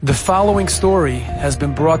The following story has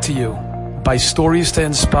been brought to you by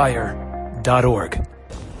StoriesToInspire.org.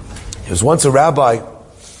 There was once a rabbi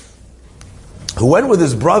who went with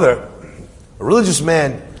his brother, a religious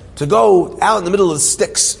man, to go out in the middle of the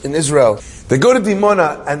sticks in Israel. They go to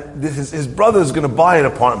Dimona, and his brother is going to buy an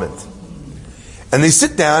apartment. And they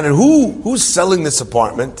sit down, and who's selling this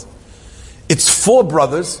apartment? It's four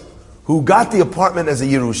brothers who got the apartment as a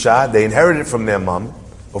Yerusha. They inherited it from their mom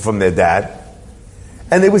or from their dad.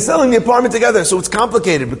 And they were selling the apartment together, so it's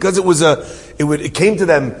complicated because it came to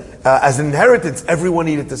them as an inheritance. Everyone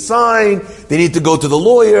needed to sign. They needed to go to the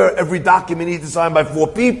lawyer. Every document needed to sign by four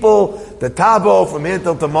people. The tabo from here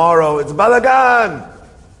till tomorrow. It's balagan.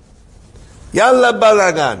 Yalla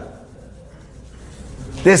balagan.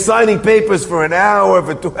 They're signing papers for an hour,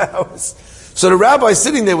 for 2 hours. So the rabbi's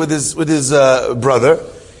sitting there with his brother,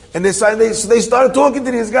 and they started talking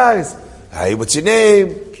to these guys. Hey, what's your name?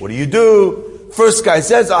 What do you do? First guy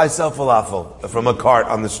says, I sell falafel from a cart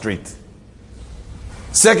on the street.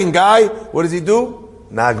 Second guy, what does he do?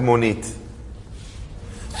 Nagmonit.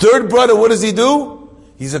 Third brother, what does he do?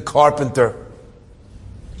 He's a carpenter.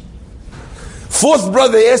 Fourth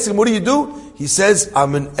brother, they ask him, what do you do? He says,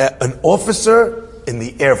 I'm an officer in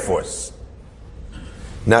the Air Force.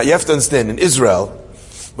 Now you have to understand, in Israel,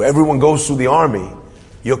 where everyone goes through the army,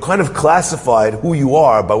 you're kind of classified who you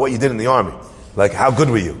are by what you did in the army. Like, how good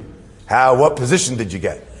were you? What position did you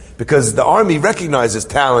get? Because the army recognizes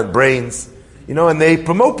talent, brains, and they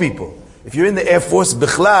promote people. If you're in the Air Force,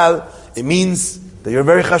 bichlal, it means that you're a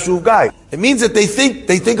very chashuv guy. It means that they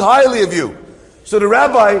think highly of you. So the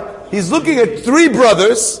rabbi, he's looking at three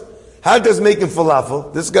brothers. Hadda's making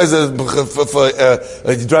falafel. This guy's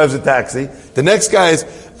he drives a taxi. The next guy is,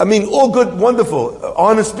 all good, wonderful,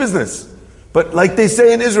 honest business. But like they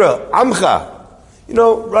say in Israel, amcha.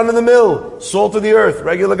 Run of the mill, salt of the earth,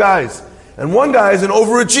 regular guys. And one guy is an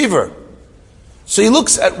overachiever. So he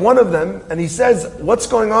looks at one of them and he says, what's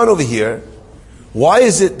going on over here? Why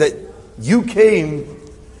is it that you came,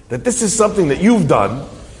 that this is something that you've done,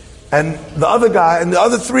 and the other guy, and the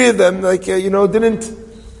other three of them, didn't,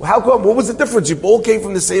 how come, what was the difference? You all came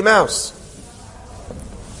from the same house.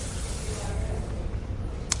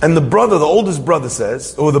 And the oldest brother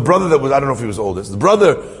says, or the brother that was, I don't know if he was oldest, the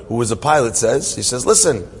brother who was a pilot says,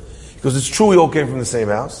 listen, because it's true we all came from the same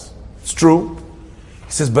house. It's true.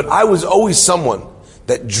 He says, but I was always someone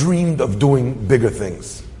that dreamed of doing bigger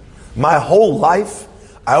things. My whole life,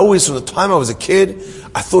 from the time I was a kid,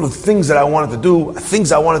 I thought of things that I wanted to do,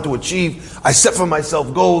 things I wanted to achieve. I set for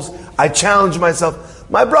myself goals. I challenged myself.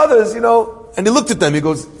 My brothers, and he looked at them, he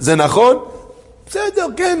goes, Ze nachon?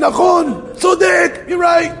 Beseder, ken, nachon, tzodek, you're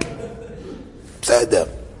right. Beseder,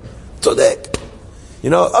 tzodek.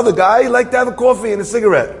 Other guy, he liked to have a coffee and a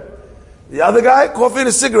cigarette. The other guy, coffee and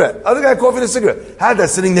a cigarette. Other guy, coffee and a cigarette. Hadda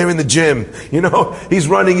sitting there in the gym. He's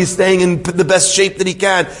running, he's staying in the best shape that he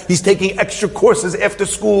can. He's taking extra courses after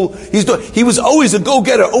school. He was always a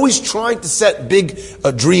go-getter, always trying to set big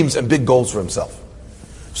dreams and big goals for himself.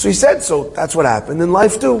 So he said, that's what happened in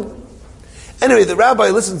life too. Anyway, the rabbi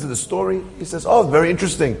listens to the story. He says, oh, very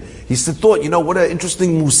interesting. He thought, what an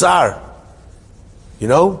interesting musar.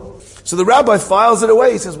 So the rabbi files it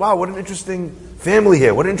away. He says, wow, what an interesting family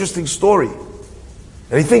here. What an interesting story.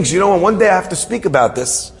 And he thinks, one day I have to speak about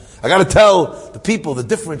this. I got to tell the people the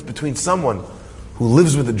difference between someone who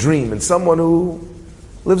lives with a dream and someone who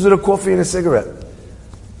lives with a coffee and a cigarette.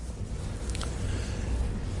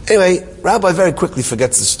 Anyway, rabbi very quickly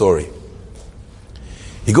forgets the story.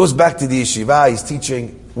 He goes back to the yeshiva, he's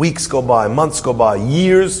teaching, weeks go by, months go by,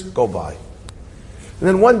 years go by. And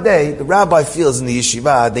then one day, the rabbi feels in the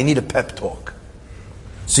yeshiva, they need a pep talk.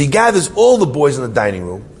 So he gathers all the boys in the dining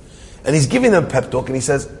room, and he's giving them a pep talk, and he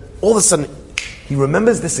says, all of a sudden, he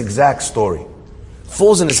remembers this exact story.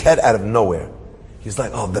 Falls in his head out of nowhere. He's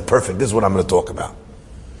like, oh, they're perfect, this is what I'm going to talk about.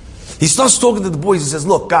 He starts talking to the boys, he says,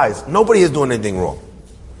 look, guys, nobody is doing anything wrong.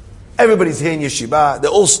 Everybody's here in yeshiva,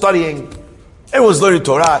 they're all studying, everyone's learning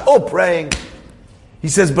Torah, all praying. He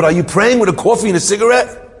says, but are you praying with a coffee and a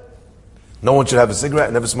cigarette? No one should have a cigarette.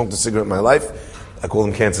 I never smoked a cigarette in my life. I call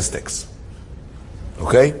them cancer sticks.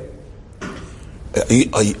 Okay?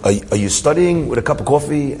 Are you studying with a cup of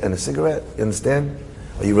coffee and a cigarette? You understand?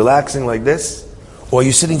 Are you relaxing like this? Or are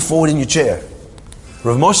you sitting forward in your chair?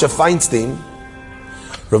 Rav Moshe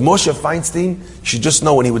Feinstein, you should just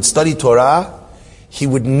know when he would study Torah, he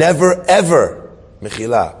would never ever,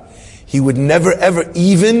 mechila, he would never ever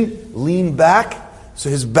even lean back so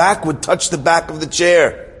his back would touch the back of the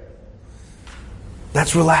chair.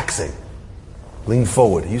 That's relaxing. Lean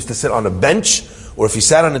forward. He used to sit on a bench, or if he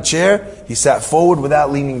sat on a chair, he sat forward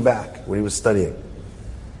without leaning back when he was studying.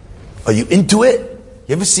 Are you into it?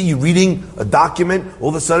 You ever see you reading a document, all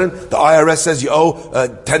of a sudden the IRS says you owe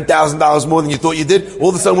 $10,000 more than you thought you did? All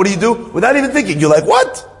of a sudden, what do? Without even thinking, you're like,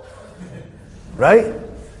 what? Right?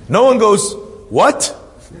 No one goes, what?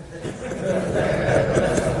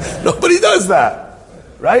 Nobody does that.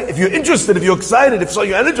 Right? If you're interested, if you're excited, if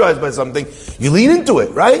you're energized by something, you lean into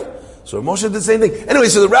it, right? So Moshe did the same thing. Anyway,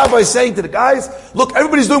 so the rabbi is saying to the guys, look,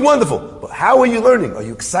 everybody's doing wonderful, but how are you learning? Are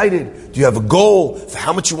you excited? Do you have a goal for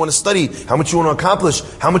how much you want to study, how much you want to accomplish,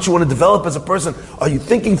 how much you want to develop as a person? Are you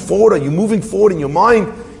thinking forward? Are you moving forward in your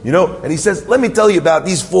mind? You know, and he says, let me tell you about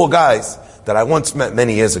these 4 guys that I once met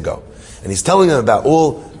many years ago. And he's telling them about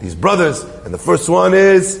all these brothers, and the first one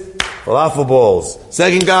is falafel balls.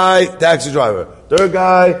 Second guy, taxi driver. Third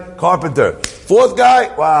guy, carpenter. Fourth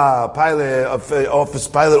guy, wow, pilot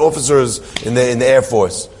officers in the Air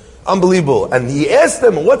Force. Unbelievable. And he asked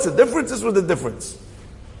them, what's the difference? This was the difference.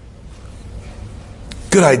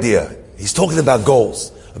 Good idea. He's talking about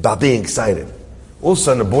goals, about being excited. All of a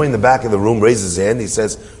sudden, a boy in the back of the room raises his hand. He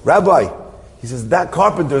says, Rabbi, he says, that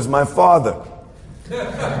carpenter is my father.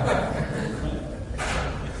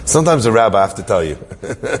 Sometimes a rabbi, I have to tell you.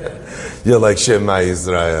 You're like Shema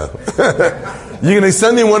Israel. You're going to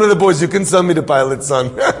send me one of the boys. You can send me the pilot's son.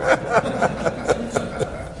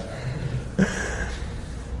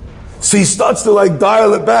 So he starts to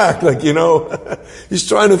dial it back. He's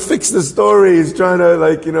trying to fix the story. He's trying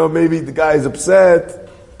to maybe the guy's upset.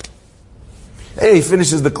 Hey, he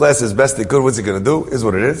finishes the class as best he could. What's he going to do? Is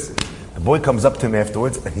what it is. The boy comes up to him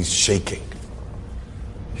afterwards and he's shaking.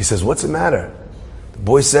 He says, what's the matter? The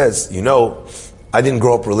boy says, I didn't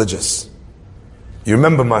grow up religious. You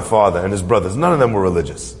remember my father and his brothers. None of them were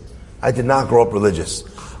religious. I did not grow up religious.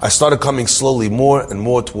 I started coming slowly more and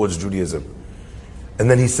more towards Judaism. And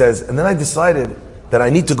then he says, and then I decided that I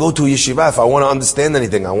need to go to a yeshiva if I want to understand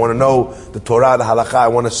anything. I want to know the Torah, the halakha. I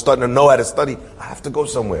want to start to know how to study. I have to go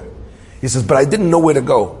somewhere. He says, but I didn't know where to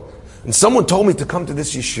go. And someone told me to come to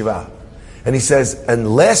this yeshiva. And he says,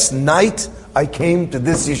 and last night I came to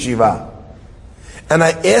this yeshiva. And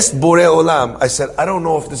I asked Borei Olam, I said, I don't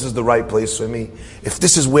know if this is the right place for me, if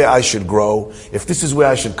this is where I should grow, if this is where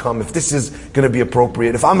I should come, if this is going to be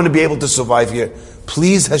appropriate, if I'm going to be able to survive here.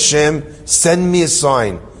 Please, Hashem, send me a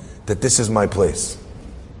sign that this is my place.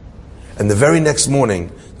 And the very next morning,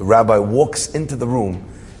 the rabbi walks into the room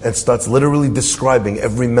and starts literally describing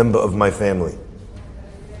every member of my family.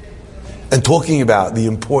 And talking about the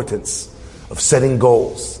importance of setting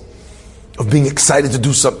goals, of being excited to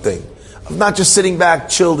do something, of not just sitting back,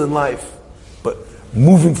 chilled in life, but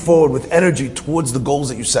moving forward with energy towards the goals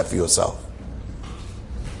that you set for yourself.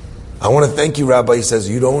 I want to thank you, Rabbi. He says,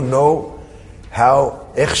 you don't know how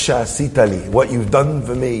echsha sitali, what you've done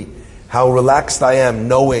for me, how relaxed I am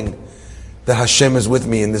knowing that Hashem is with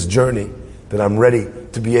me in this journey, that I'm ready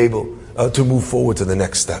to be able to move forward to the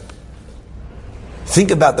next step.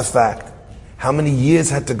 Think about the fact, how many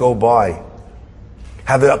years had to go by,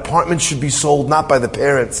 how the apartment should be sold not by the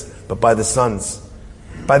parents, but by the sons.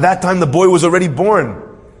 By that time, the boy was already born.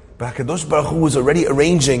 But HaKadosh Baruch Hu was already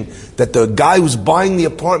arranging that the guy who's buying the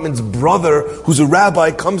apartment's brother, who's a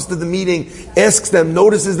rabbi, comes to the meeting, asks them,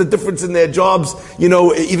 notices the difference in their jobs,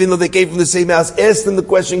 even though they came from the same house, asks them the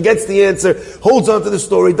question, gets the answer, holds on to the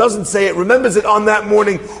story, doesn't say it, remembers it on that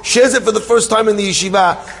morning, shares it for the first time in the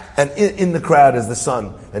yeshiva, and in the crowd is the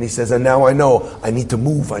son. And he says, and now I know, I need to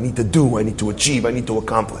move, I need to do, I need to achieve, I need to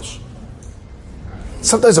accomplish.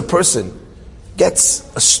 Sometimes a person gets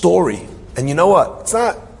a story, and you know what? It's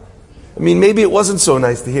not. Maybe it wasn't so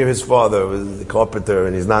nice to hear his father was the carpenter,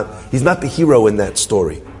 and he's not the hero in that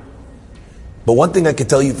story. But one thing I can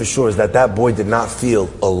tell you for sure is that boy did not feel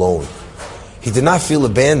alone. He did not feel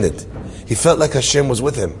abandoned. He felt like Hashem was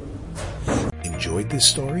with him. Enjoyed this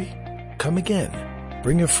story? Come again.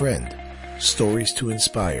 Bring a friend.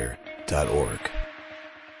 StoriesToInspire.org